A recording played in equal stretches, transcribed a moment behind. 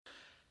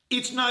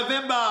It's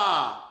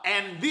November,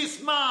 and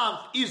this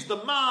month is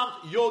the month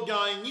you're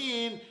going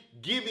in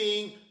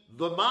giving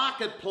the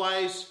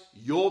marketplace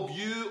your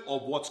view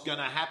of what's going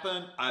to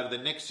happen over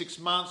the next 6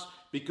 months,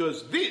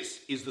 because this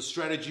is the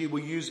strategy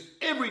we use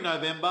every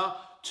November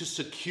to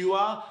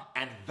secure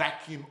and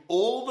vacuum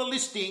all the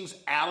listings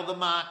out of the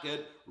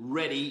market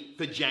ready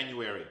for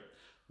January.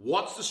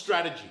 What's the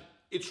strategy?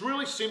 It's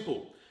really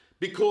simple,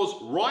 because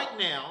right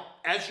now,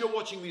 as you're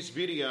watching this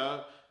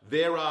video,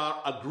 there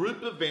are a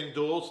group of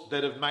vendors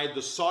that have made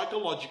the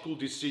psychological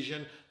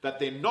decision that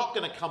they're not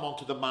going to come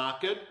onto the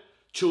market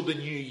till the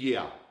new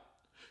year.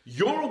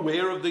 You're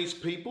aware of these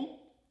people.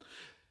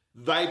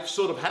 They've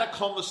sort of had a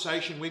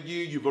conversation with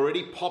you. You've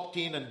already popped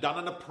in and done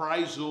an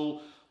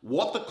appraisal.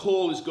 What the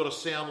call has got to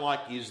sound like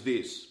is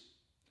this: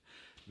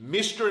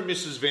 Mr. and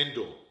Mrs.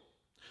 Vendor,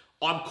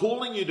 I'm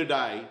calling you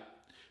today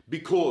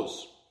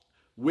because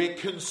we're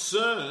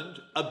concerned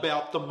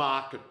about the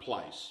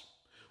marketplace.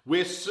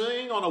 We're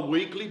seeing on a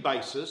weekly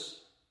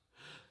basis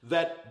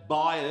that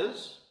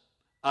buyers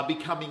are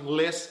becoming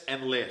less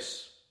and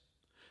less.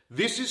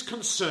 This is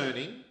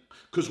concerning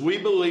because we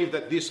believe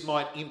that this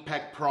might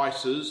impact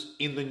prices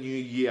in the new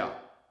year.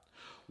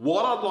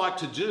 What I'd like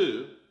to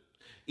do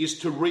is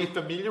to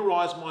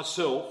refamiliarize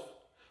myself,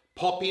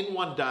 pop in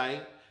one day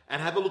and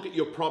have a look at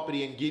your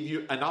property and give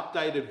you an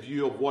updated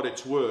view of what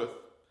it's worth.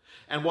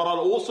 And what I'd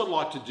also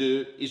like to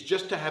do is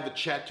just to have a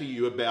chat to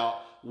you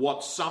about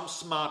what some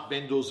smart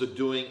vendors are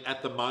doing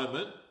at the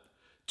moment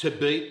to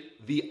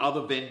beat the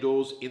other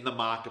vendors in the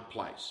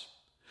marketplace.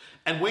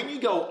 And when you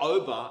go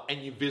over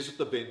and you visit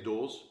the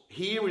vendors,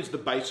 here is the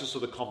basis of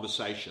the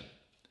conversation.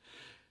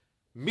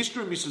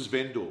 Mr. and Mrs.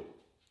 Vendor,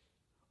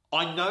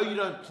 I know you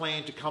don't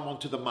plan to come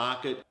onto the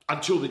market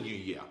until the new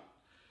year.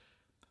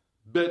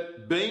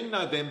 But being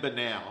November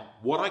now,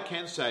 what I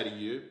can say to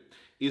you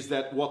is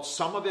that what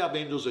some of our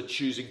vendors are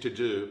choosing to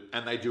do,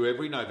 and they do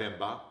every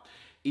November,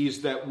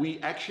 is that we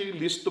actually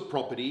list the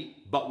property,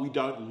 but we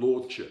don't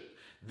launch it.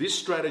 This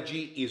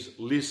strategy is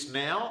list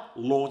now,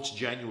 launch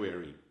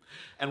January.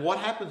 And what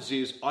happens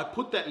is I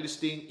put that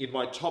listing in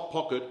my top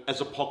pocket as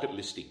a pocket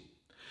listing.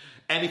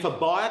 And if a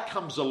buyer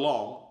comes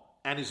along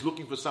and is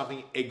looking for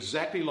something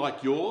exactly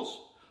like yours,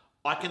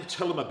 I can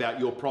tell them about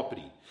your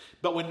property.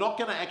 But we're not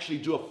going to actually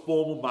do a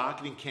formal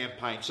marketing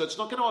campaign, so it's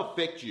not going to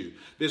affect you.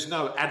 There's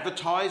no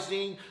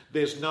advertising,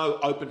 there's no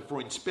open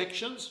for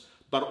inspections.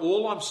 But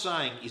all I'm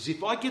saying is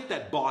if I get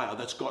that buyer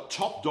that's got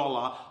top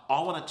dollar,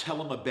 I want to tell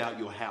them about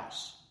your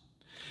house.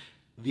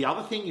 The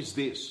other thing is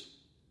this: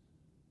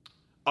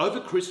 over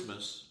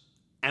Christmas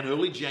and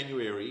early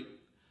January,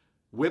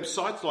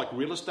 websites like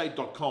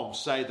realestate.com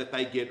say that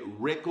they get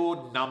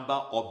record number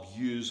of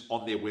views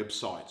on their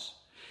websites.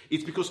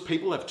 It's because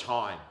people have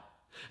time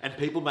and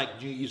people make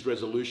New Year's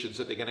resolutions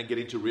that they're going to get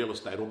into real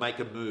estate or make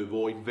a move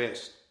or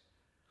invest.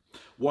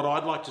 What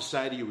I'd like to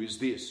say to you is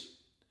this: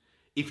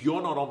 if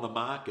you're not on the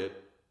market,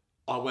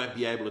 I won't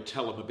be able to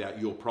tell them about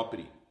your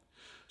property.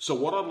 So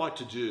what I'd like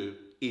to do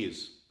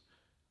is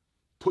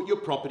put your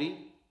property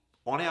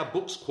on our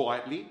books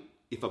quietly.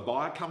 If a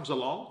buyer comes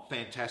along,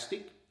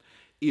 fantastic.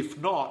 If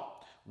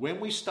not, when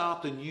we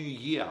start the new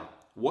year,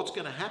 what's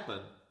going to happen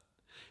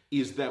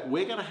is that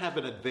we're going to have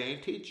an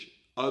advantage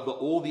over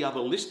all the other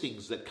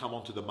listings that come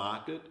onto the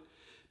market,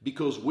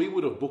 because we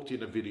would have booked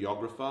in a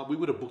videographer, we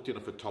would have booked in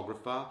a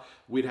photographer,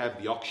 we'd have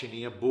the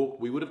auctioneer book,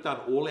 we would have done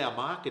all our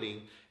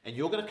marketing, and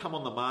you're going to come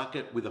on the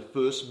market with a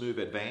first move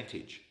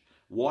advantage.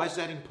 Why is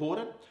that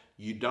important?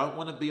 You don't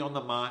want to be on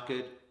the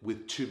market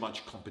with too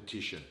much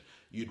competition.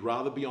 You'd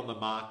rather be on the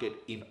market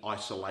in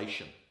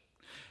isolation.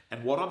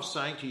 And what I'm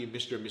saying to you,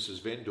 Mr. and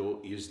Mrs. Vendor,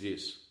 is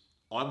this: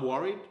 I'm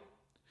worried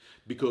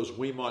because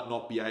we might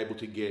not be able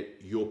to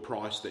get your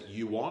price that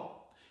you want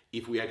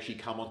if we actually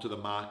come onto the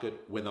market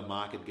when the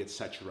market gets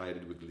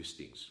saturated with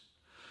listings.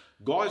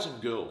 Guys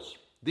and girls,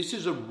 this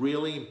is a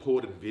really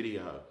important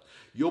video.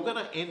 You're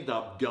going to end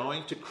up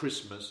going to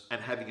Christmas and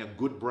having a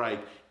good break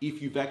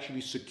if you've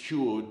actually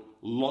secured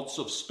lots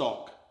of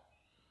stock.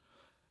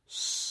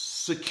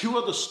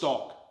 Secure the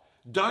stock.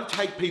 Don't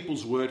take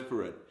people's word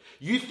for it.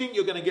 You think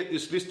you're going to get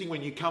this listing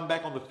when you come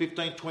back on the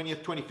 15th,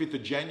 20th, 25th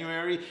of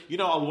January. You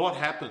know, a lot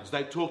happens.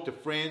 They talk to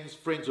friends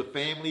or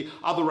family.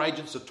 Other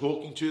agents are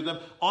talking to them.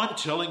 I'm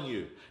telling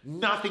you,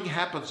 nothing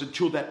happens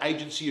until that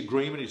agency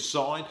agreement is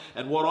signed.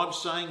 And what I'm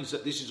saying is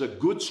that this is a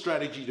good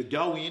strategy to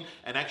go in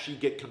and actually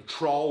get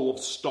control of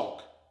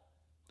stock.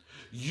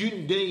 You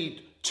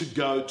need to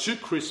go to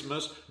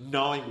Christmas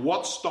knowing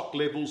what stock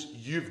levels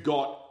you've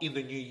got in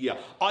the new year.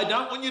 I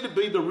don't want you to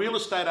be the real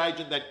estate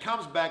agent that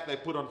comes back, they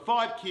put on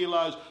 5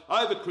 kilos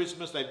over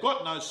Christmas, they've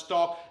got no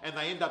stock, and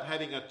they end up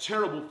having a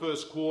terrible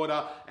first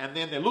quarter, and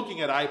then they're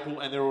looking at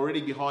April and they're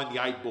already behind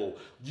the 8 ball.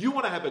 You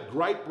want to have a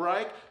great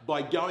break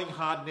by going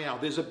hard now.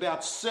 There's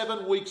about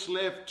 7 weeks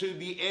left to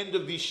the end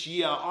of this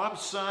year. I'm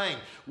saying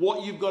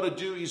what you've got to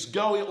do is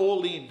go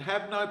all in.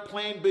 Have no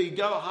plan B.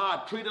 Go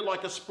hard. Treat it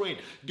like a sprint.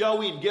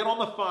 Go in. Get on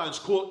the phones.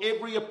 Call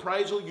every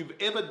appraisal you've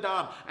ever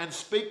done and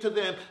speak to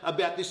them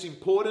about this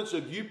important importance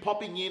of you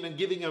popping in and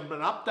giving them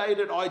an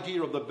updated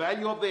idea of the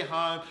value of their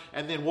home,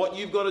 and then what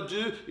you've got to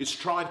do is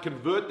try and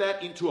convert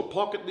that into a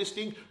pocket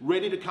listing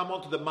ready to come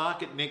onto the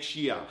market next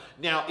year.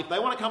 Now, if they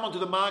want to come onto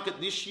the market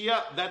this year,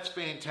 that's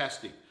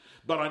fantastic.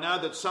 But I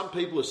know that some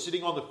people are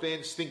sitting on the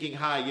fence thinking,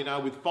 hey, you know,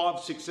 with 5,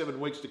 6, 7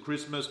 weeks to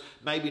Christmas,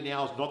 maybe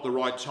now is not the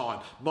right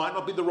time. Might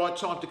not be the right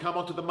time to come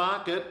onto the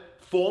market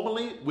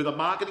formally with a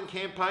marketing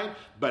campaign,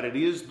 but it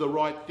is the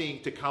right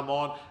thing to come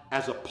on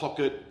as a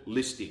pocket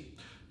listing.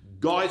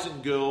 Guys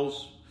and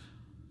girls,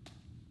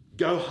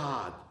 go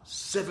hard.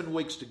 7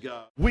 weeks to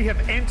go. We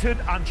have entered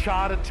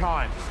uncharted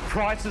times.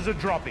 Prices are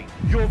dropping.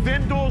 Your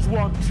vendors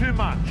want too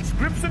much.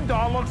 Scripts and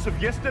dialogues of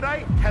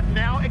yesterday have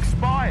now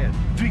expired.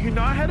 Do you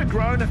know how to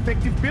grow an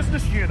effective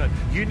business unit?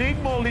 You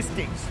need more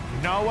listings.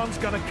 No one's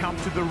going to come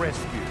to the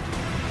rescue.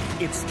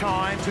 It's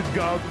time to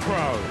go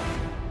pro.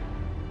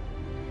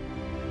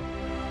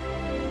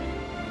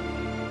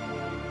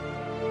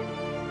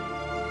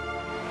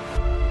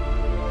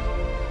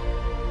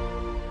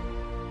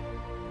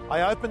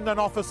 I opened an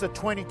office at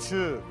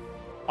 22.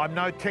 I'm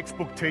no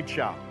textbook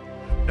teacher.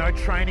 No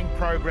training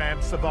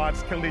program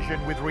survives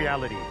collision with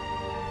reality.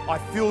 I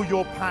feel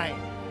your pain.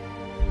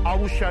 I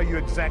will show you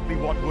exactly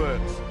what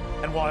works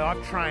and why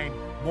I've trained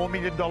more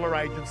million-dollar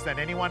agents than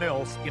anyone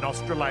else in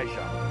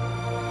Australasia.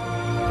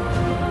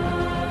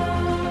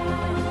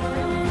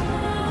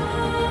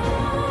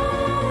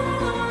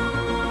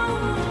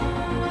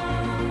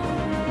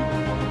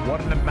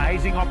 What an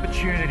amazing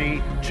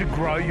opportunity to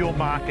grow your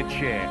market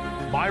share.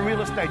 My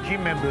real estate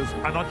gym members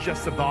are not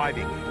just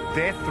surviving,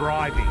 they're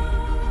thriving.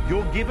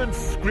 You're given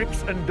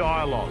scripts and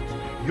dialogues.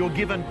 You're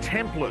given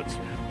templates.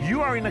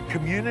 You are in a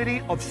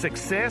community of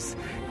success,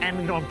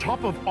 and on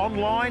top of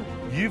online,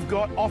 you've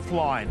got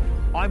offline.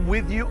 I'm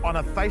with you on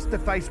a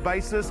face-to-face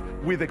basis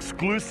with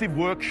exclusive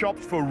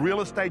workshops for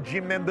real estate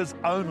gym members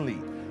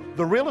only.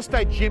 The real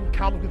estate gym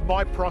comes with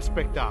My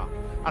Prospector,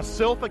 a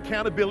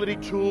self-accountability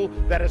tool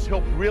that has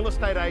helped real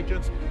estate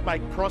agents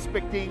make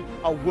prospecting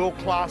a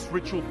world-class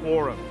ritual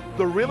for them.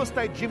 The real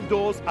estate gym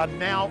doors are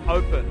now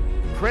open.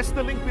 Press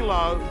the link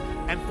below,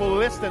 and for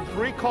less than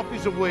 3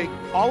 coffees a week,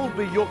 I will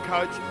be your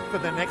coach for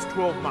the next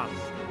 12 months.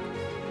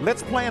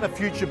 Let's plan a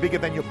future bigger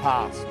than your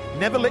past.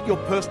 Never let your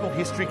personal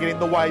history get in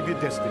the way of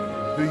your destiny.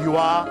 Who you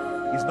are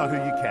is not who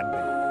you can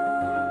be.